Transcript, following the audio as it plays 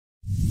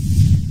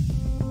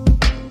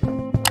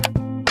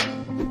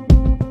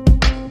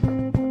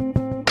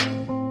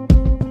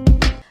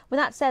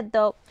that said,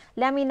 though,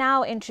 let me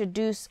now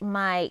introduce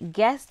my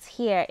guests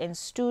here in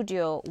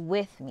studio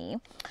with me.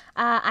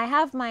 I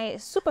have my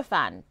super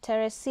fan,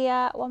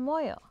 Teresia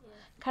Wamoyo.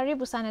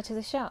 Karibu sana to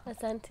the show.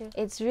 Asante.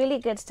 It's really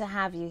good to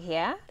have you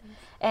here.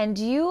 And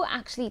you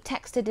actually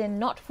texted in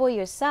not for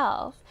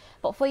yourself,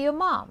 but for your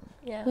mom,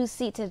 who's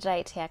seated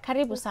right here.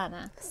 Karibu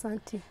sana.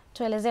 Asante.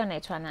 Tueleze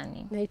unaitwa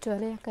nani? Naitwa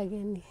Lea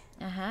Kageni.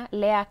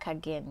 Lea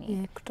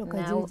Kageni.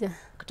 Kutoka Juja.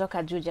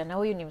 Kutoka Juja. Na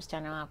huyu ni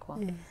msichana wako?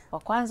 Wa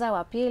kwanza,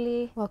 wa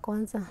pili? Wa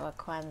kwanza. Wa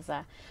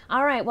kwanza.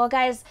 All right, well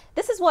guys,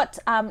 this is what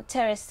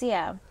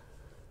Teresia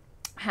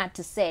had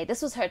to say.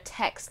 This was her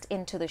text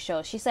into the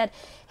show. She said,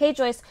 "Hey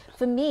Joyce,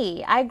 for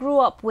me, I grew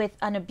up with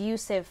an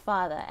abusive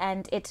father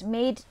and it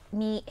made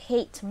me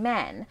hate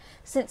men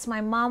since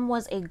my mom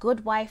was a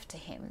good wife to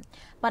him.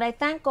 But I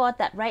thank God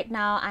that right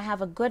now I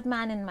have a good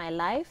man in my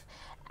life.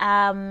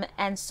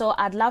 And so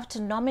I'd love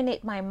to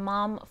nominate my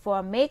mom for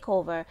a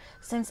makeover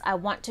since I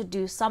want to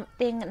do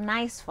something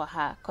nice for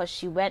her because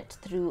she went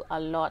through a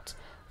lot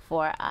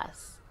for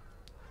us."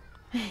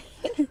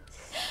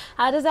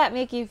 How does that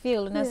make you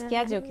feel?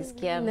 Unasikiaje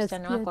ukisikia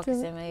msichana wako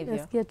akisema hivyo?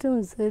 Nasikia tu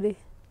mzuri.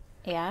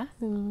 Yeah?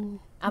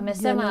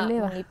 Amesema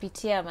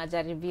ulipitia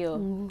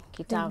majaribio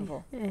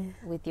kitambo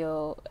with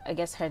your, I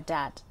guess, her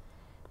dad.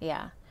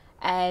 Yeah.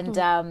 And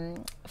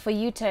for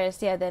you,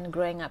 Teresia, then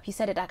growing up, you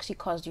said it actually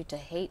caused you to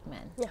hate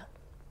men. Yeah.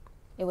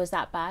 It was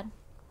that bad?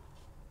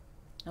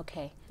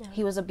 Okay. Yeah.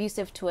 He was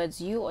abusive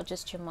towards you or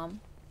just your mom?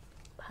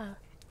 Her.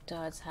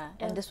 Towards her.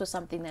 Yeah. And this was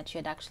something that you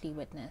had actually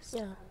witnessed?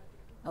 Yeah.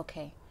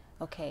 Okay.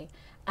 Okay.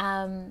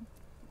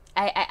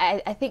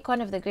 I think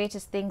one of the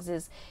greatest things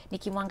is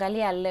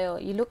nikimwangalia leo,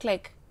 you look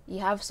like you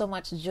have so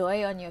much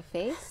joy on your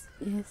face.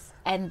 Yes.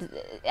 And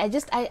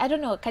I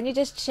don't know, can you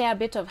just share a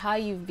bit of how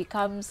you've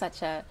become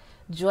such a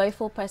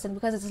joyful person,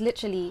 because it's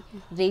literally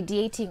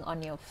radiating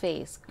on your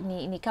face.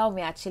 Ni kama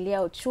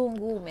umeachilia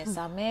uchungu,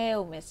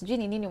 umesamea, sijui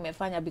ni nini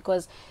umefanya,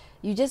 because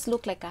you just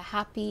look like a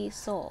happy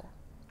soul.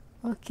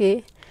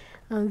 Okay.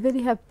 I'm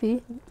very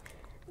happy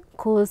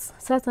because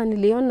sasa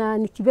niliona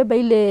nikibeba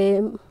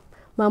ile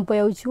mambo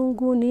ya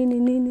uchungu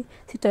nini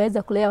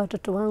sitaweza kulea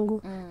watoto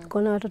wangu.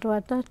 Niko na watoto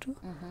watatu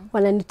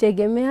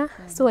wananitegemea,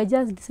 so I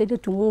just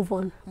decided to move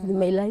on with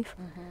my life.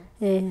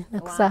 Na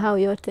kusahau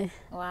yote.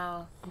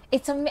 Wow.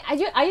 It's are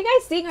you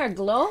guys seeing her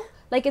glow?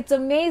 Like, it's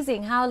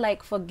amazing how,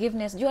 like,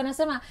 forgiveness, you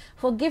understand,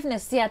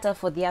 forgiveness si hata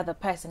for the other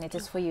person, it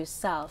is for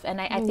yourself.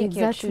 And I think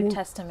you're a true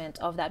testament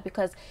of that,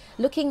 because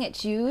looking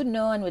at you,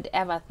 no one would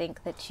ever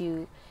think that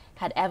you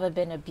had ever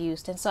been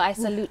abused. And so I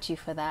salute you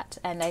for that,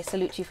 and I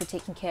salute you for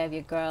taking care of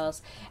your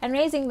girls and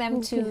raising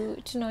them to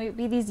know,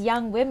 be these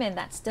young women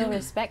that still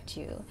respect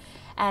you.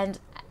 And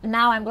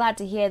now I'm glad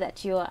to hear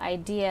that your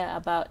idea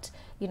about,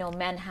 you know,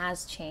 men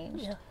has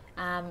changed.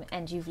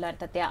 And you've learned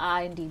that there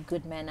are indeed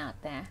good men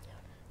out there.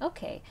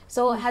 Okay.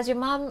 So has your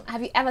mom,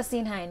 have you ever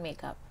seen her in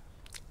makeup?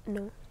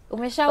 No.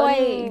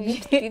 Umeshawahi?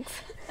 Lipsticks.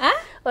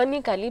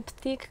 Only ka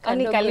lipstick.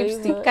 Only ka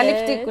lipstick. Ka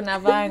lipstick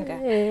unavanga.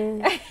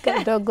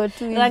 Kadogo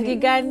tu hivi. Rangi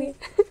gani?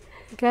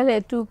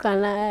 Kale tu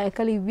kana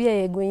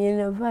kalibia gwenye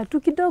navaa tu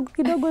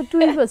kidogo tu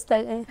hivyo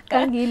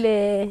kangi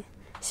ile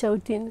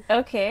shouting.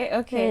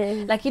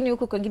 Okay. Lakini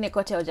huku kwingine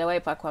kote hujawahi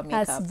pakwa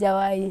makeup?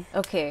 Sijawahi.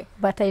 Okay.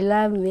 But I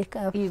love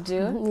makeup. You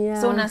do?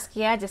 Yeah. So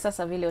unasikiaje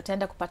sasa vile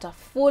utaenda kupata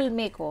full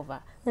makeover?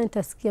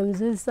 Nitasikia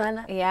mzuri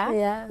sana.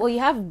 Yeah? Well, you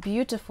have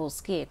beautiful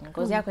skin.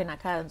 Ngozi yako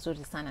inakaa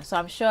nzuri sana. So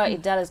I'm sure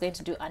Idel is going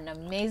to do an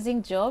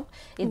amazing job.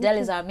 Idel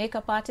is our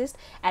makeup artist,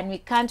 and we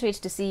can't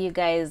wait to see you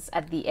guys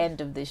at the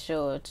end of the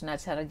show.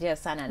 Tunatarajia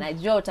sana.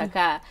 Najua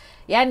utakaa,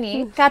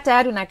 yani kata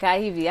yadu nakaa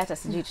hivi hata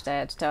sijui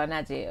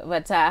tutaonaje.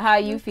 But how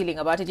are you feeling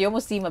about it? You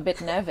almost seem a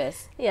bit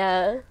nervous.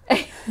 Yeah.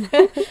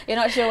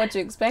 You're not sure what to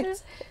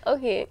expect?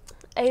 Okay.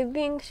 I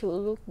think she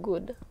will look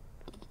good.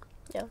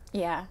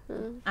 Yeah.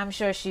 I'm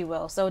sure she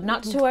will. So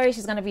not to worry,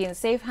 she's going to be in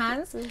safe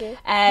hands. Okay.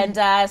 And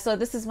so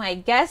this is my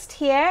guest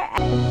here.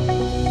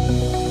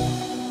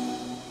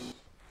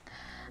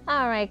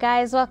 All right,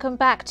 guys, welcome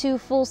back to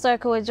Full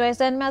Circle with Joyce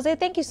and Maze.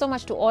 Thank you so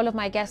much to all of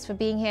my guests for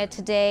being here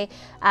today.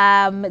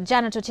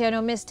 Janet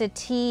Otieno, Mr.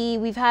 T.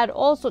 We've had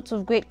all sorts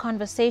of great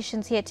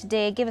conversations here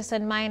today. Give us a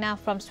Mina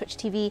from Switch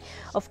TV,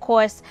 of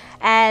course.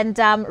 And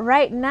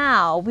right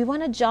now, we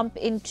want to jump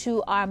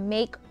into our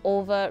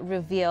makeover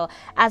reveal.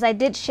 As I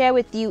did share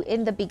with you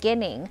in the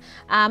beginning,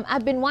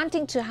 I've been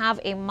wanting to have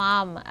a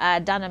mom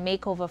done a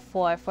makeover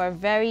for a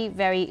very,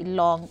 very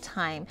long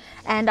time.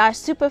 And our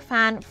super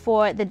fan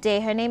for the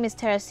day, her name is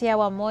Teresia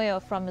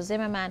Wamoyo from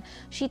Zimmerman.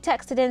 She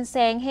texted in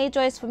saying, "Hey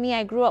Joyce, for me,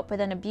 I grew up with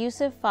an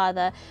abusive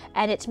father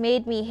and it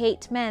made me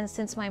hate men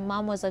since my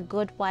mom was a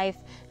good wife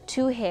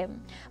to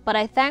him. But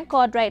I thank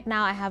God right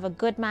now I have a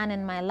good man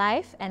in my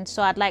life, and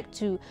so I'd like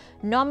to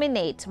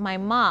nominate my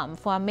mom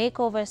for a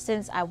makeover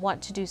since I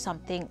want to do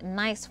something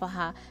nice for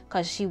her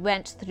because she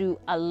went through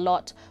a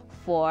lot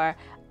for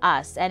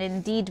us." And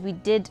indeed, we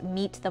did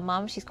meet the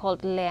mom. She's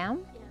called Liam.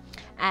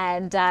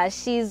 And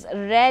she's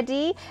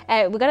ready.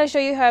 We're going to show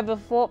you her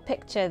before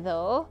picture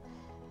though.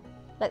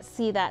 Let's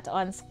see that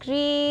on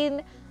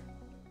screen.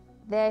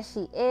 There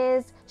she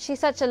is. She's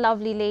such a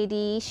lovely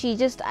lady. She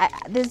just,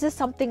 there's just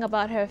something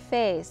about her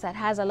face that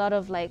has a lot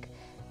of like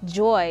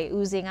joy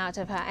oozing out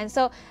of her. And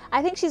so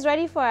I think she's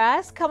ready for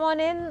us. Come on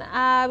in.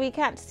 We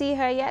can't see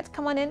her yet.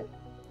 Come on in.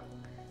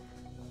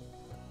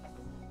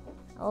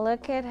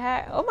 Look at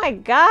her. Oh my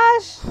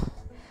gosh.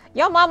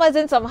 Your mama's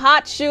in some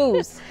hot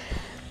shoes.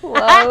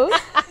 Wow.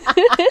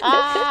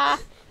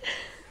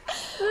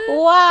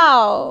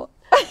 Wow.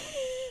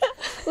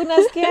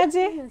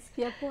 Unasikiaje?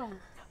 Nasikia poa.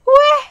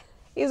 We,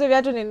 hizo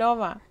viatu ni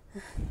noma.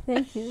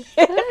 Thank you.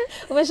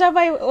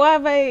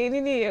 Umeshawahi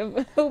nini?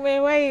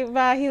 Umewahi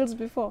vaa heels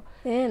before?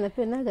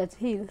 Napendaga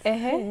heels.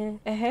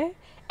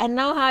 And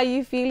now how are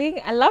you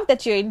feeling? I love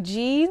that you're in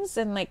jeans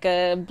and like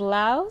a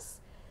blouse.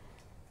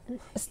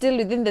 Still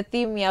within the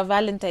theme ya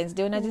Valentines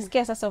Day.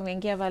 Unajisikia sasa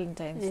umeingia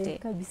Valentines Day?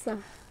 Kabisa.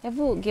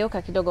 Hebu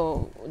geuka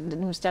kidogo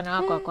msichana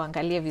wako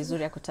akuangalie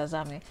vizuri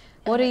akutazame.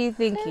 What are you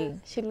thinking?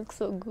 She looks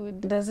so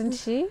good. Doesn't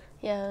she?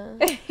 Yeah.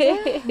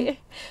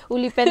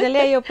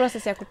 Ulipendelea hiyo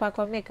process ya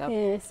kupakwa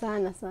makeup?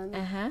 Sana.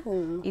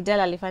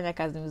 Idela alifanya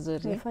kazi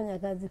nzuri. Alifanya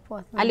kazi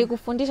poa sana.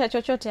 Alikufundisha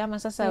chochote ama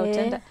sasa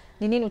utaenda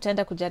ni nini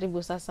utaenda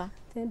kujaribu sasa?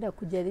 Utaenda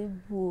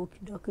kujaribu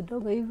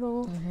kidogo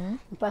hivyo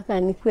mpaka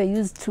nikuwe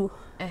used to.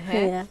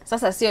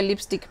 Sasa sio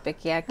lipstick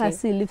peke yake.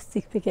 Si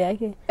lipstick peke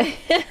yake.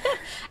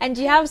 And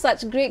you have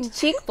such great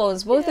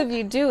cheekbones, both of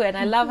you do, and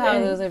I love how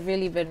those have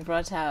really been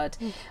brought out.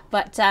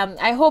 But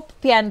I hope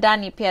pia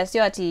ndani pia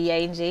sio ati ya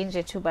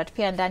nje tu, but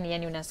pia ndani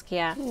yani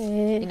unasikia,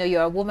 you know,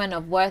 you're a woman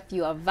of worth,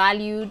 you are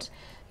valued,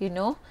 you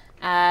know.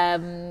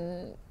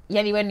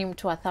 Yani wewe ni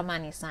mtu wa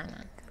thamani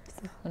sana.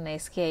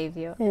 Unaisikia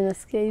hivyo?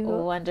 Nasikia hivyo.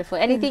 Oh, wonderful.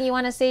 Anything you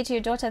want to say to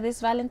your daughter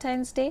this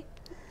Valentine's Day?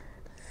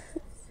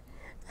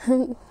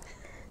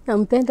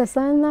 Nampenda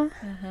sana.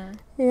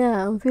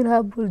 I'm feel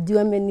happy juu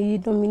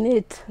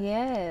ameni-nominate.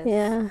 Yes.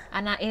 Yeah.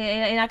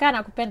 Inakaa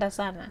nakupenda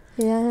sana.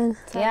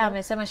 Yeah.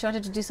 Amesema she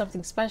wanted to do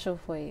something special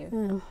for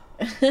you.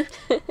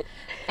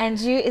 And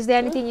you, is there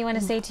anything you want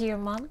to say to your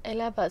mom? I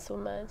love her so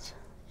much.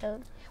 Yeah.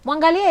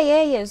 Mwangalie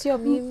yeye, sio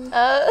mimi.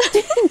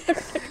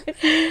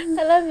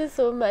 I love you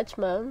so much,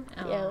 Mom.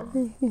 Yeah.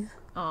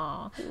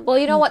 Oh. Well,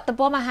 you know what? The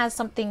bomber has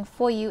something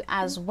for you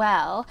as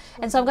well.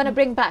 And so I'm going to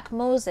bring back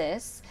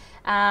Moses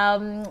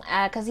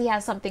because he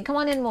has something. Come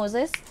on in,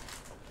 Moses.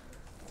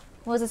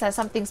 Moses has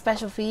something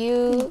special for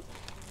you.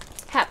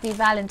 Happy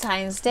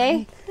Valentine's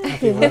Day.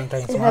 Happy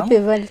Valentine's, Mom. Happy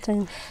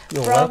Valentine's.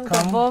 You're From welcome.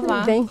 the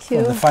bomber. Thank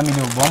you. From the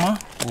family of Boma,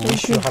 we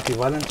wish you a happy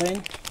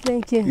Valentine.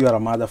 Thank you. You are a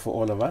mother for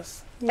all of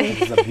us.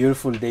 It is a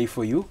beautiful day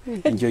for you.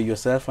 Enjoy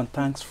yourself and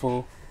thanks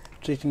for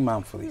treating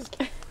Mom for this.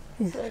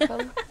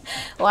 Welcome.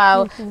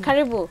 Wow.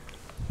 Karibu.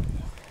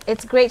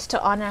 It's great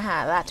to honor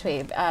her that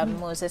way,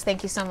 Moses.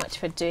 Thank you so much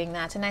for doing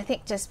that. And I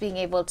think just being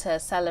able to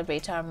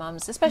celebrate our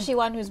moms, especially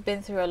one who's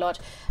been through a lot,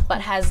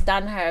 but has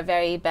done her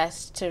very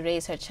best to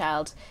raise her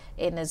child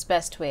in as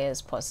best way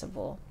as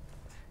possible.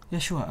 Yeah,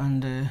 sure.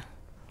 And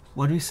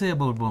what do we say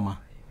about Boma?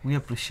 We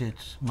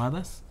appreciate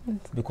mothers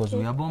because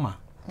we are Boma.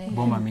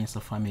 Boma means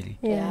a family.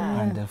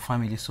 And the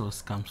family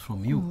source comes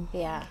from you.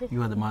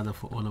 You are the mother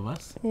for all of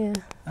us. And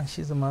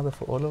she's the mother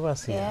for all of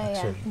us here,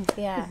 actually.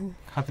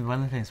 Happy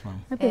Valentine's,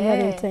 Mom. Happy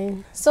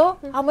Valentine. So,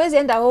 hamwezi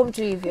enda home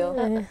tu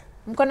hivyo?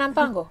 Mko na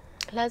mpango?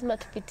 Lazima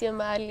tupitie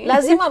mahali.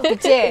 Lazima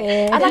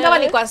mpitie. Hata kama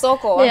ni kwa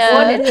soko,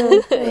 waone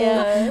tu.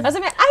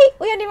 Waseme, ai,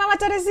 huyo ni Mama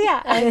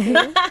Teresia.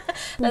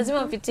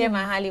 Lazima mpitie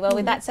mahali. Well,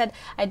 with that said,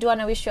 I do want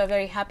to wish you a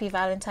very happy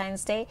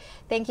Valentine's Day.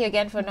 Thank you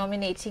again for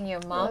nominating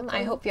your mom. Welcome.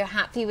 I hope you're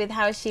happy with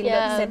how she looks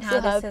and how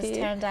this has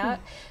turned out.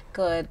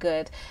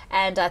 Good.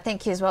 And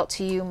thank you as well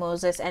to you,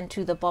 Moses, and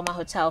to the Boma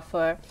Hotel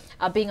for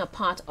being a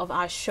part of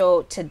our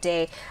show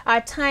today.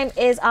 Our time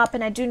is up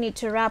and I do need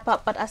to wrap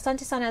up, but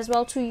asante sana as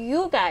well to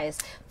you guys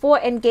for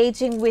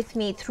engaging with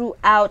me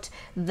throughout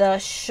the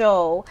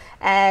show.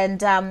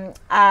 And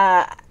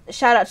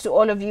shout out to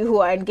all of you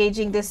who are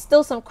engaging. There's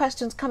still some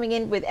questions coming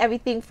in with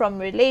everything from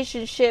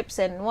relationships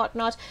and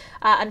whatnot.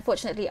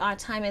 Unfortunately, our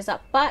time is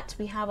up, but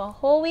we have a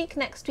whole week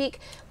next week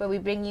where we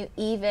bring you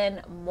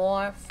even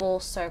more Full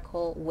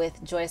Circle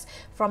with Joyce.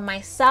 From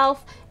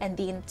myself and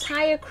the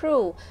entire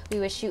crew, we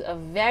wish you a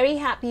very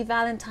happy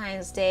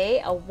Valentine's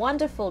Day, a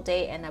wonderful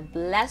day, and a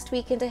blessed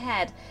weekend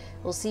ahead.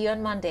 We'll see you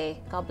on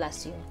Monday. God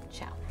bless you.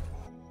 Ciao.